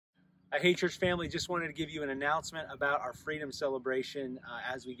Hey church family, just wanted to give you an announcement about our freedom celebration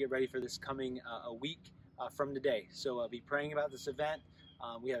as we get ready for this coming a week from today. So be praying about this event.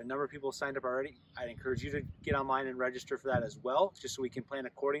 We have a number of people signed up already. I'd encourage you to get online and register for that as well, just so we can plan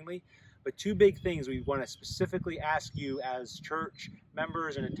accordingly. But two big things we want to specifically ask you as church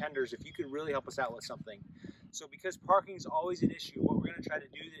members and attenders, if you could really help us out with something. So because parking is always an issue, what we're going to try to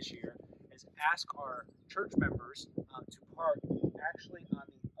do this year is ask our church members to park actually on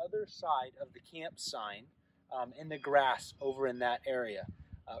the other side of the camp sign in the grass over in that area.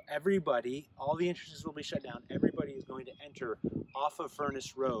 Everybody, all the entrances will be shut down. Everybody is going to enter off of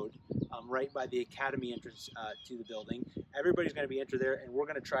Furnace Road, right by the academy entrance to the building. Everybody's going to be entered there, and we're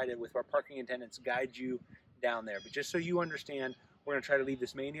going to try to, with our parking attendants, guide you down there. But just so you understand, we're going to try to leave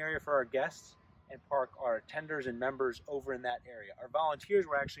this main area for our guests and park our attenders and members over in that area. Our volunteers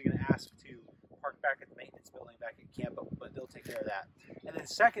we're actually going to ask to park back at the maintenance building back at camp, but they'll take care of that. And then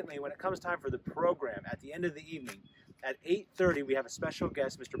secondly, when it comes time for the program, at the end of the evening, at 8:30, we have a special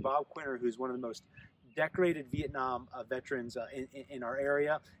guest, Mr. Bob Quinter, who's one of the most decorated Vietnam veterans in our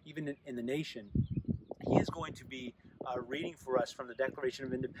area, even in the nation. He is going to be reading for us from the Declaration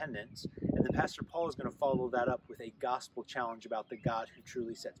of Independence, and then Pastor Paul is going to follow that up with a gospel challenge about the God who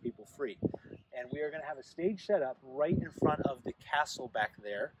truly sets people free. And we are going to have a stage set up right in front of the castle back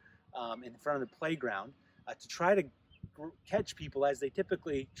there, in front of the playground, to try to catch people as they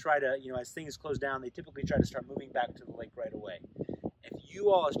typically try to, as things close down, they typically try to start moving back to the lake right away. If you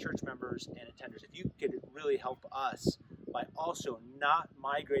all as church members and attenders, if you could really help us by also not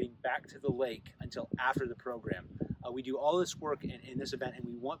migrating back to the lake until after the program. We do all this work in this event, and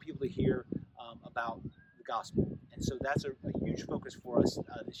we want people to hear about the gospel. And so that's a huge focus for us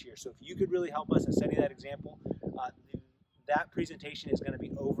this year. So if you could really help us in setting that example, that presentation is going to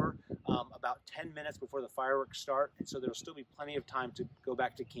be over about 10 minutes before the fireworks start, and so there'll still be plenty of time to go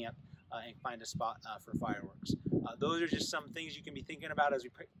back to camp and find a spot for fireworks. Those are just some things you can be thinking about as we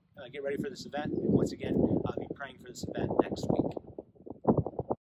get ready for this event, and once again, be praying for this event next week.